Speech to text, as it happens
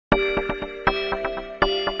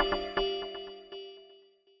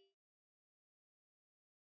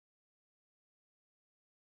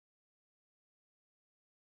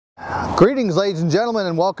Greetings, ladies and gentlemen,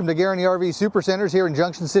 and welcome to Guarantee RV Supercenters here in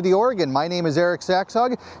Junction City, Oregon. My name is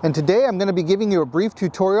Erik.Sakshaug, and today I'm going to be giving you a brief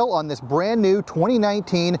tutorial on this brand new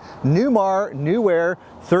 2019 Newmar New Aire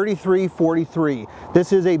 3343.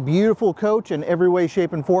 This is a beautiful coach in every way,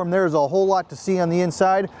 shape, and form. There's a whole lot to see on the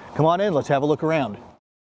inside. Come on in, let's have a look around.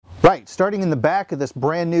 Right, starting in the back of this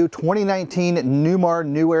brand new 2019 Newmar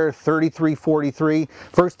New Aire 3343.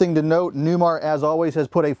 First thing to note, Newmar, as always, has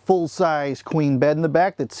put a full-size queen bed in the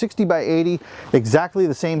back that's 60 by 80, exactly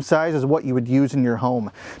the same size as what you would use in your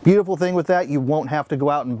home. Beautiful thing with that, you won't have to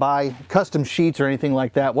go out and buy custom sheets or anything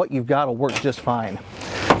like that. What you've got will work just fine.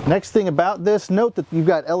 Next thing about this, note that you've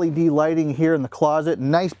got LED lighting here in the closet,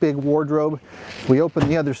 nice big wardrobe. If we open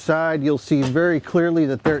the other side, you'll see very clearly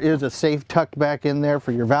that there is a safe tucked back in there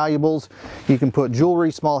for your valuables. You can put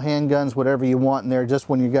jewelry, small handguns, whatever you want in there, just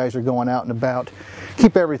when you guys are going out and about.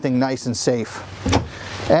 Keep everything nice and safe.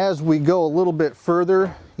 As we go a little bit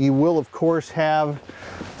further, you will of course have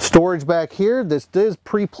storage back here. This is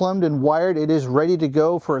pre-plumbed and wired. It is ready to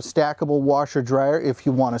go for a stackable washer dryer if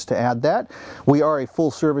you want us to add that. We are a full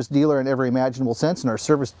service dealer in every imaginable sense, and our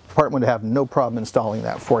service department would have no problem installing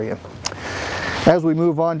that for you. As we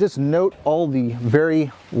move on, just note all the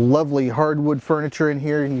very lovely hardwood furniture in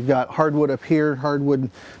here. You've got hardwood up here, hardwood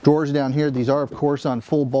drawers down here. These are of course on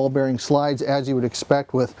full ball bearing slides, as you would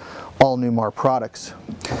expect with all Newmar products.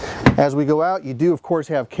 As we go out, you do of course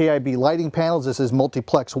have KIB lighting panels. This is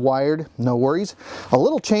multiplex wired, no worries. A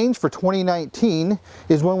little change for 2019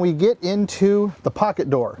 is when we get into the pocket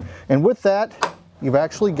door. And with that, you've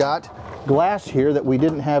actually got glass here that we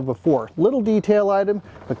didn't have before. Little detail item,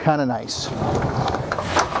 but kind of nice.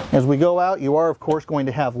 As we go out, you are of course going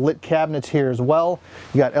to have lit cabinets here as well.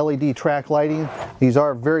 You got LED track lighting. These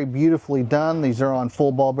are very beautifully done. These are on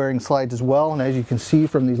full ball bearing slides as well, and as you can see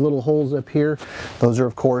from these little holes up here, those are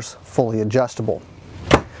of course fully adjustable.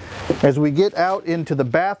 As we get out into the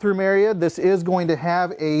bathroom area, this is going to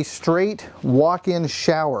have a straight walk-in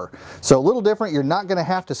shower. So a little different. You're not going to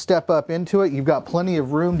have to step up into it. You've got plenty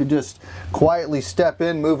of room to just quietly step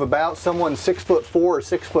in, move about. Someone 6'4" or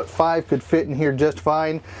 6'5" could fit in here just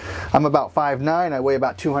fine. I'm about 5'9". I weigh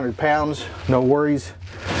about 200 pounds. No worries.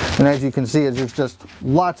 And as you can see, there's just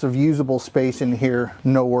lots of usable space in here.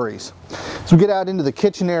 No worries. As we get out into the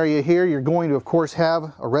kitchen area here, you're going to of course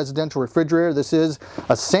have a residential refrigerator. This is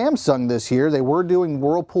a Samsung this year. They were doing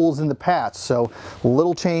Whirlpools in the past, so a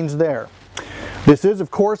little change there. This is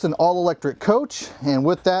of course an all-electric coach, and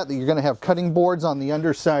with that you're going to have cutting boards on the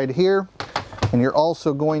underside here, and you're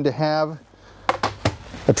also going to have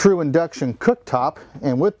a true induction cooktop,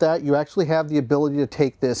 and with that you actually have the ability to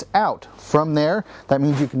take this out. From there, that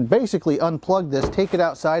means you can basically unplug this, take it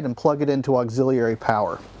outside, and plug it into auxiliary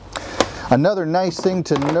power. Another nice thing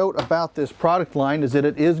to note about this product line is that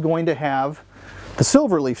it is going to have the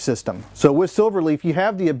Silverleaf system. So with Silverleaf, you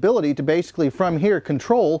have the ability to basically from here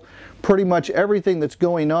control pretty much everything that's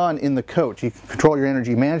going on in the coach. You can control your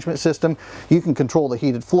energy management system, you can control the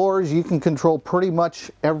heated floors, you can control pretty much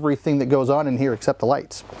everything that goes on in here except the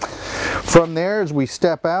lights. From there, as we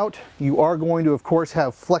step out, you are going to of course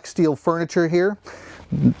have flex steel furniture here.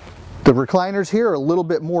 The recliners here are a little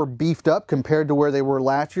bit more beefed up compared to where they were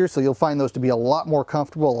last year, so you'll find those to be a lot more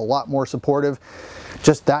comfortable, a lot more supportive,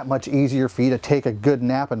 just that much easier for you to take a good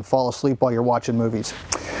nap and fall asleep while you're watching movies.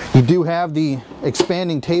 You do have the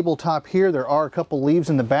expanding tabletop here. There are a couple leaves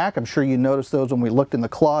in the back. I'm sure you noticed those when we looked in the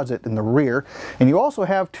closet in the rear. And you also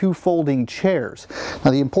have two folding chairs. Now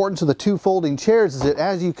the importance of the two folding chairs is that,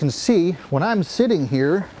 as you can see, when I'm sitting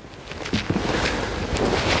here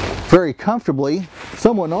very comfortably,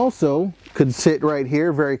 someone also could sit right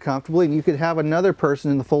here very comfortably, and you could have another person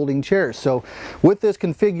in the folding chairs. So with this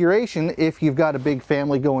configuration, if you've got a big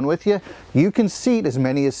family going with you, you can seat as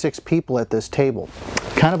many as 6 people at this table.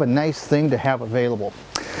 Kind of a nice thing to have available.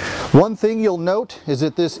 One thing you'll note is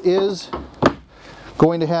that this is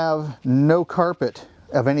going to have no carpet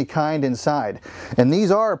of any kind inside. And these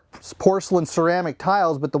are porcelain ceramic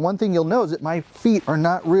tiles, but the one thing you'll know is that my feet are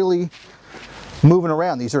not really moving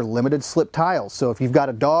around. These are limited slip tiles, so if you've got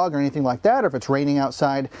a dog or anything like that, or if it's raining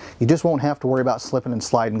outside, you just won't have to worry about slipping and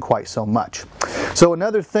sliding quite so much. So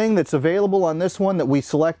another thing that's available on this one that we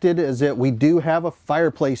selected is that we do have a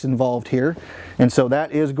fireplace involved here, and so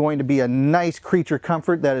that is going to be a nice creature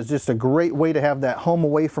comfort. That is just a great way to have that home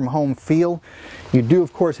away from home feel. You do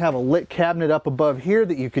of course have a lit cabinet up above here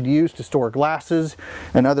that you could use to store glasses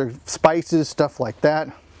and other spices, stuff like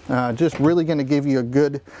that. Just really going to give you a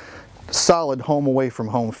good solid home away from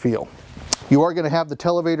home feel. You are going to have the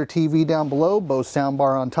televator TV down below, Bose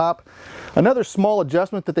soundbar on top. Another small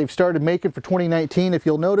adjustment that they've started making for 2019, if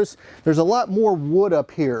you'll notice, there's a lot more wood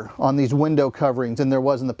up here on these window coverings than there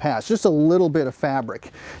was in the past. Just a little bit of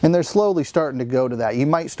fabric. And they're slowly starting to go to that. You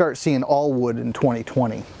might start seeing all wood in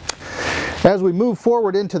 2020. As we move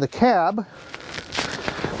forward into the cab,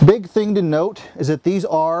 big thing to note is that these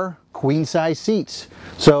are queen size seats.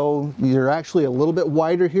 So you're actually a little bit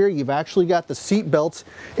wider here. You've actually got the seat belts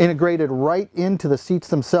integrated right into the seats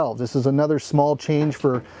themselves. This is another small change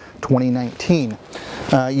for 2019.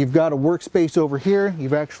 You've got a workspace over here.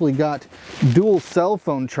 You've actually got dual cell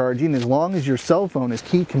phone charging. As long as your cell phone is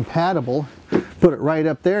key compatible, put it right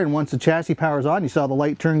up there, and once the chassis powers on, you saw the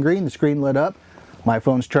light turn green, the screen lit up, my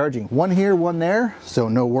phone's charging. One here, one there, so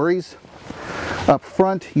no worries. Up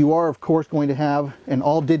front, you are of course going to have an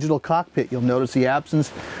all-digital cockpit. You'll notice the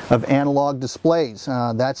absence of analog displays.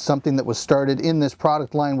 That's something that was started in this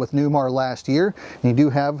product line with Newmar last year. And you do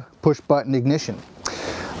have push-button ignition.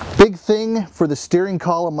 Big thing for the steering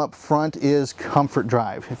column up front is comfort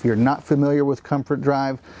drive. If you're not familiar with comfort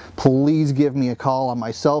drive, please give me a call on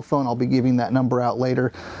my cell phone. I'll be giving that number out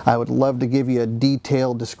later. I would love to give you a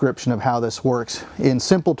detailed description of how this works. In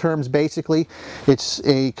simple terms, basically, it's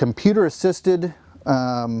a computer assisted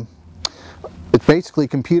it's basically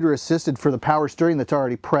computer assisted for the power steering that's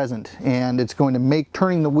already present, and it's going to make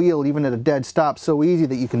turning the wheel even at a dead stop so easy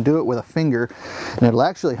that you can do it with a finger, and it'll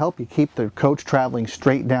actually help you keep the coach traveling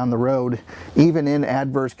straight down the road even in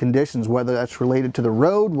adverse conditions, whether that's related to the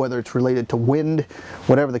road, whether it's related to wind,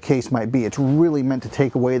 whatever the case might be. It's really meant to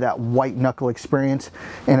take away that white knuckle experience,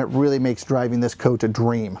 and it really makes driving this coach a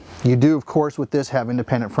dream. You do of course with this have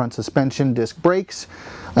independent front suspension, disc brakes,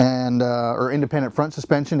 and or independent front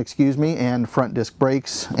suspension, excuse me, and front disc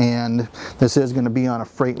brakes, and this is going to be on a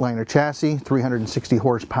Freightliner chassis, 360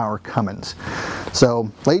 horsepower Cummins. So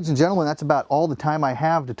ladies and gentlemen, that's about all the time I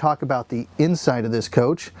have to talk about the inside of this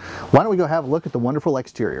coach. Why don't we go have a look at the wonderful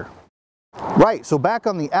exterior. Right, so back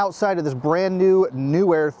on the outside of this brand new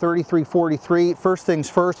New Aire 3343, first things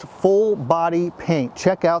first, full body paint.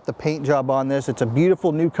 Check out the paint job on this. It's a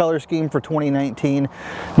beautiful new color scheme for 2019.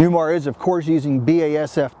 Newmar is of course using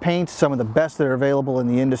BASF paints, some of the best that are available in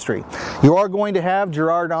the industry. You are going to have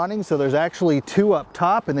Girard awnings, so there's actually two up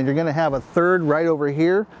top, and then you're going to have a third right over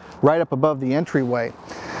here, right up above the entryway.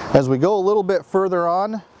 As we go a little bit further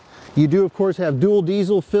on, you do of course have dual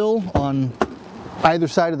diesel fill on either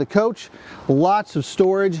side of the coach, lots of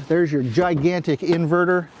storage. There's your gigantic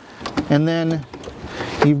inverter, and then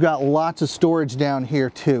you've got lots of storage down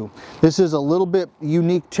here too. This is a little bit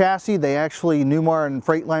unique chassis. They actually, Newmar and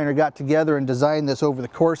Freightliner got together and designed this over the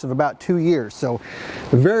course of about 2 years, so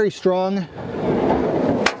very strong.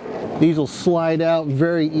 These will slide out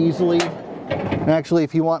very easily. Actually,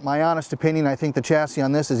 if you want my honest opinion, I think the chassis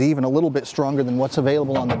on this is even a little bit stronger than what's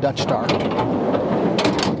available on the Dutch Star.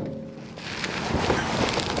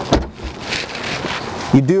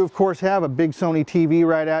 You do of course have a big Sony TV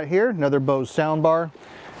right out here, another Bose soundbar.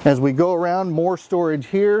 As we go around, more storage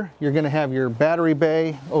here. You're going to have your battery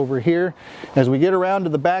bay over here. As we get around to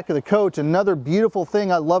the back of the coach, another beautiful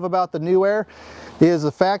thing I love about the New Aire is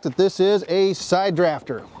the fact that this is a side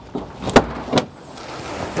drafter.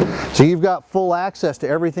 So you've got full access to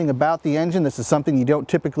everything about the engine. This is something you don't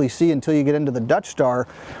typically see until you get into the Dutch Star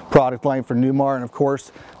product line for Newmar, and of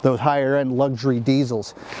course those higher end luxury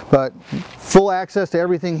diesels. But full access to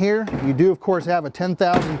everything here. You do of course have a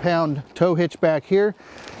 10,000 pound tow hitch back here.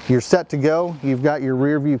 You're set to go. You've got your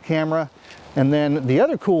rear view camera, and then the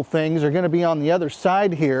other cool things are going to be on the other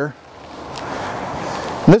side here.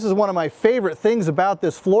 And this is one of my favorite things about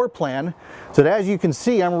this floor plan, so that as you can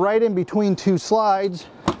see, I'm right in between two slides,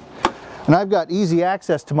 and I've got easy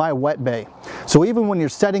access to my wet bay. So even when you're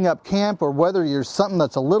setting up camp, or whether you're something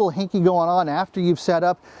that's a little hinky going on after you've set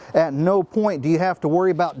up, at no point do you have to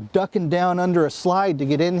worry about ducking down under a slide to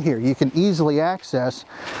get in here. You can easily access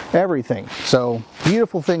everything. So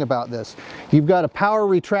beautiful thing about this. You've got a power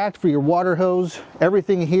retract for your water hose.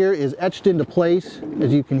 Everything here is etched into place,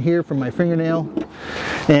 as you can hear from my fingernail,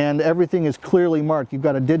 and everything is clearly marked. You've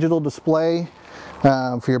got a digital display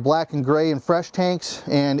for your black and gray and fresh tanks,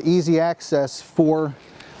 and easy access for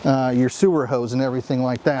your sewer hose and everything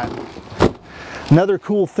like that. Another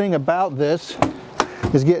cool thing about this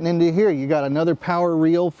is getting into here. You got another power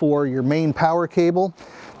reel for your main power cable.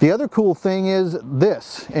 The other cool thing is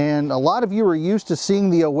this, and a lot of you are used to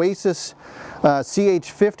seeing the Oasis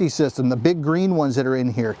CH50 system, the big green ones that are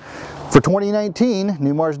in here. For 2019,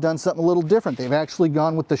 Newmar's done something a little different. They've actually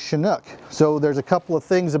gone with the Chinook. So there's a couple of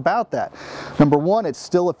things about that. Number one, it's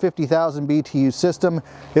still a 50,000 BTU system.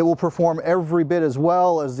 It will perform every bit as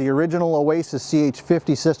well as the original Oasis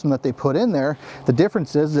CH50 system that they put in there. The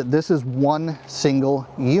difference is that this is one single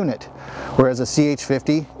unit, whereas a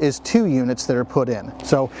CH50 is 2 units that are put in.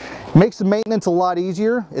 So it makes the maintenance a lot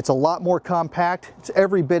easier. It's a lot more compact. It's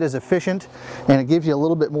every bit as efficient, and it gives you a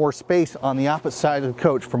little bit more space on the opposite side of the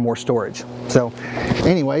coach for more storage. So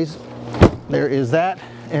anyways, there is that.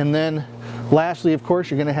 And then lastly, of course,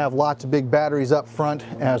 you're going to have lots of big batteries up front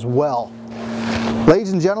as well.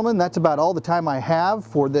 Ladies and gentlemen, that's about all the time I have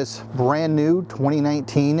for this brand new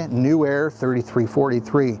 2019 New Aire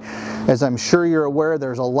 3343. As I'm sure you're aware,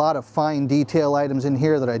 there's a lot of fine detail items in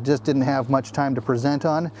here that I just didn't have much time to present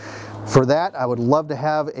on. For that, I would love to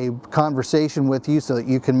have a conversation with you so that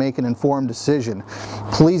you can make an informed decision.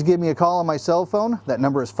 Please give me a call on my cell phone. That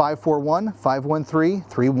number is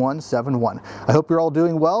 541-513-3171. I hope you're all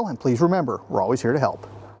doing well, and please remember, we're always here to help.